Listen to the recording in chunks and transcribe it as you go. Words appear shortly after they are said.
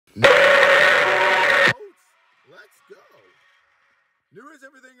Let's go. New is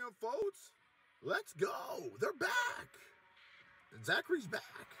everything unfolds. Let's go. They're back. Zachary's back.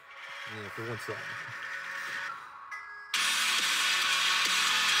 Yeah, for one second.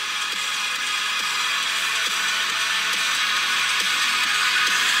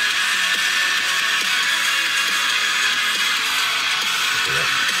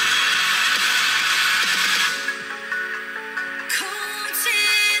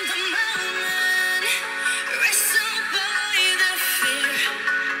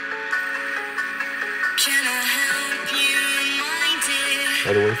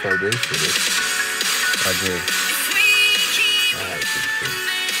 By the way, 5 days for this. I do.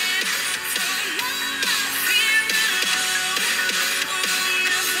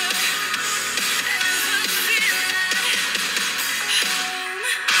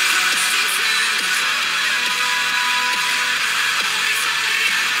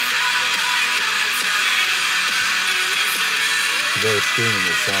 They're screaming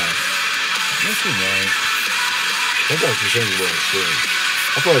this song. Yes, you right. Sometimes you think you want to scream.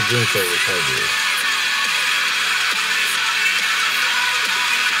 I thought like Green Shirt was hard to do.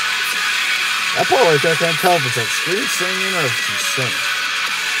 That part right there, I can't tell if it's like scream singing or if she's singing.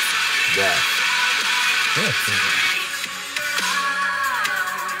 Yeah. Yeah.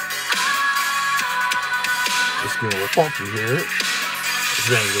 It's getting a little funky here.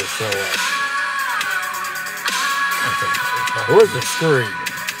 This band's gonna throw up. Where's the scream?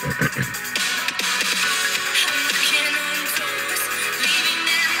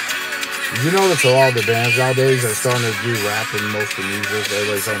 You notice a lot of the bands nowadays are starting to do rap in most of the music.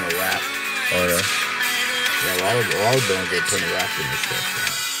 Everybody's starting to rap. Oh yeah. Yeah, a lot of bands are putting rap in this stuff now.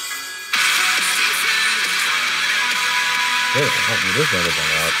 Yeah, this band is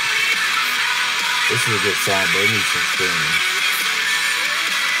on rap. This is a good song, but it needs some screaming.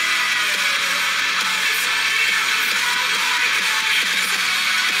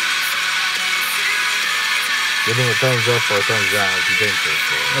 Give them a thumbs up or a thumbs down if you think so.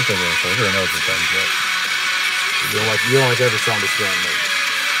 I think so. I don't know if it's thumbs up. You don't like every song this band makes.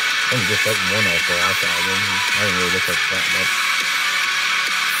 I'm just like one off the last album. I didn't really look up that much.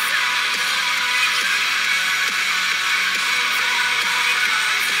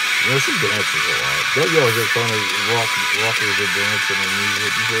 You know, she dances a lot. Don't you always make fun of rockers that dance in the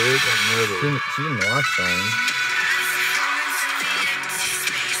music? You say, it's like murder. She didn't watch song.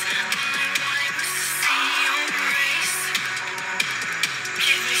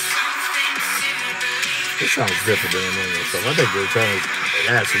 This sounds different than any other stuff. I think they're trying to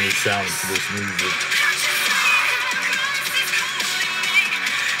add some new sound to this music.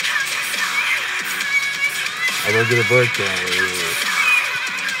 I'm gonna get a breakdown right here.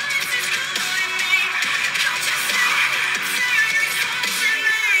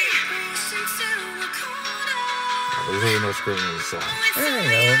 There's really no screaming in the song. I don't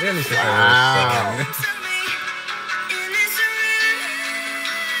know. Let me see. Wow.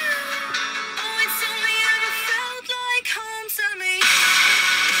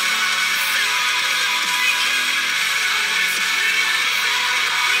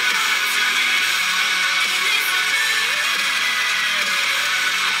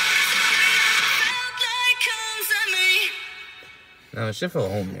 No, it should feel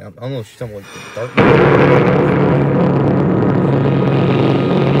homey. I don't know if she's talking about the dark.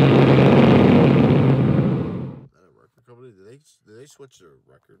 Record company? Did they switch their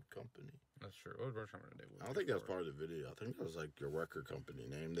record company? That's true. What version did they? I don't think that was part of the video. I think that was like your record company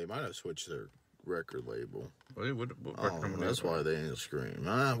name. They might have switched their record label. What record company? That's why they didn't scream.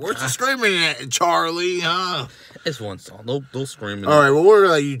 Where's the screaming at, Charlie? Huh? It's one song. They'll scream. All right. Well, we're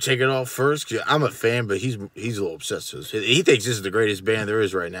gonna let you take it off first. I'm a fan, but he's a little obsessed with this. He thinks this is the greatest band there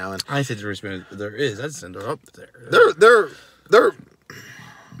is right now. And I said there is. I just said they're up there. They're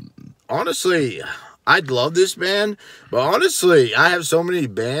honestly, I'd love this band, but honestly, I have so many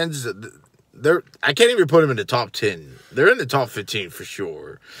bands that I can't even put them in the top 10. They're in the top 15 for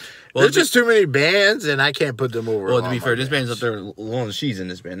sure. Well, there's just too many bands, and I can't put them over. Well, to be fair, this band's up there along the she's in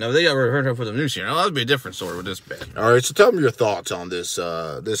this band. No, they ever heard her for the new singer. That would be a different story with this band. All right, so tell me your thoughts on this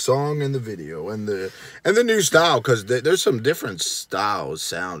this song and the video and the new style, because there's some different styles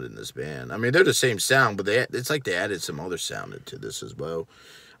sound in this band. I mean, they're the same sound, but it's like they added some other sound into this as well.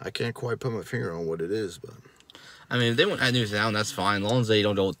 I can't quite put my finger on what it is, but I mean, if they want to add new sound, that's fine. As long as they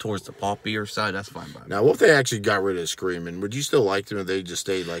don't go towards the poppier side, that's fine by me. Now, what if they actually got rid of screaming? Would you still like them if they just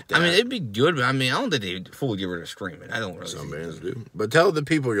stayed like that? I mean, it'd be good, but I mean, I don't think they'd fully get rid of screaming. I don't really. Some bands do. But tell the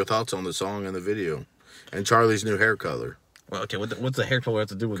people your thoughts on the song and the video and Charlie's new hair color. Well, okay, what's the hair color have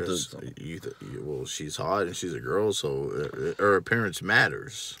to do with Because this? well, she's hot and she's a girl, so her appearance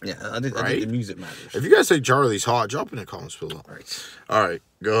matters. Yeah, I think the music matters. If you guys think Charlie's hot, drop in the comments below. All right,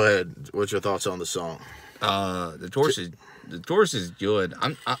 go ahead. What's your thoughts on the song? The chorus is good.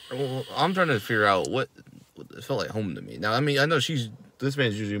 I'm trying to figure out what it felt like home to me. Now, I mean, I know this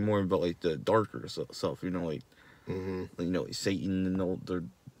band's usually more about like the darker stuff, you know, like like Satan and all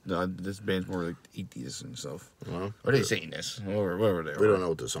this band's more like atheists and stuff. Well, or they Satanists, whatever they are. We don't know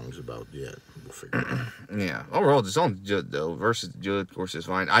what the song's about yet. We'll figure it out. Yeah. Overall, the song's good though. Verse is good. Of course, it's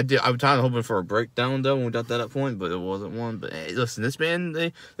fine. I was kind of hoping for a breakdown though when we got to that point, but it wasn't one. But hey, listen, this band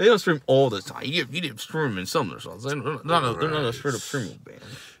they don't scream all the time. You get screaming in some of their songs. They're not a straight up screamo band.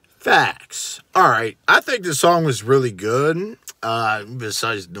 Facts. All right. I think the song was really good.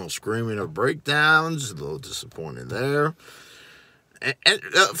 Besides no screaming or breakdowns, a little disappointed there. And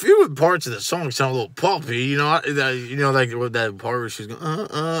a few parts of the song sound a little poppy, like with that part where she's going,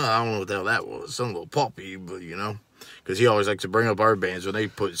 I don't know what the hell that was. It sounded a little poppy, but because he always likes to bring up our bands when they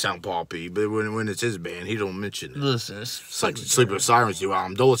sound poppy, but when it's his band, he don't mention it. Listen, it's like Sleeping with Sirens new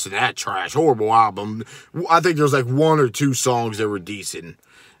album. Don't listen to that trash, horrible album. I think there's like 1 or 2 songs that were decent.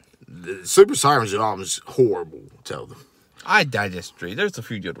 The Sleeping with Sirens new album is horrible, tell them. I disagree. There's a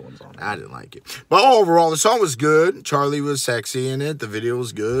few good ones on it. I didn't like it. But overall, the song was good. Charlie was sexy in it. The video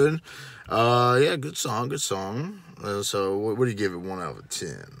was good. Yeah, good song, good song. So, what do you give it 1 out of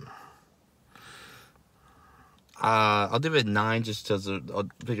 10? I'll give it 9 just because I'll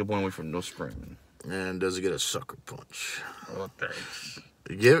take a 1 away from no screaming. And does it get a sucker punch? Oh, thanks.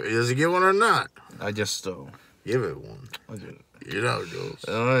 Does it get one or not? I just give it 1. I do. You know it goes.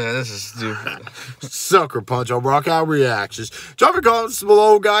 Oh, yeah, this is stupid. Sucker punch on Rock Out Reactions. Drop your comments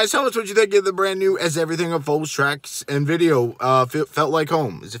below, guys. Tell us what you think of the brand new As Everything Unfolds tracks and video. Felt Like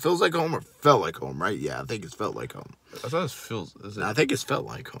Home. Is it Feels Like Home or Felt Like Home, right? Yeah, I think it's Felt Like Home. I thought it feels. I think it's Felt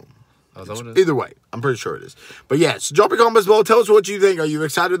Like Home. Oh, is that what it is? Either way, I'm pretty sure it is. But yeah, so drop your comments below. Tell us what you think. Are you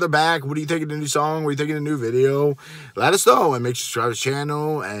excited they're back? What do you think of the new song? What do you think of the new video? Let us know and make sure to subscribe to the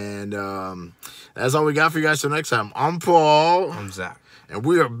channel. And that's all we got for you guys till next time. I'm Paul. I'm Zach. And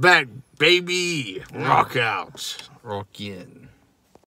we are back, baby. Rock out. Rock in.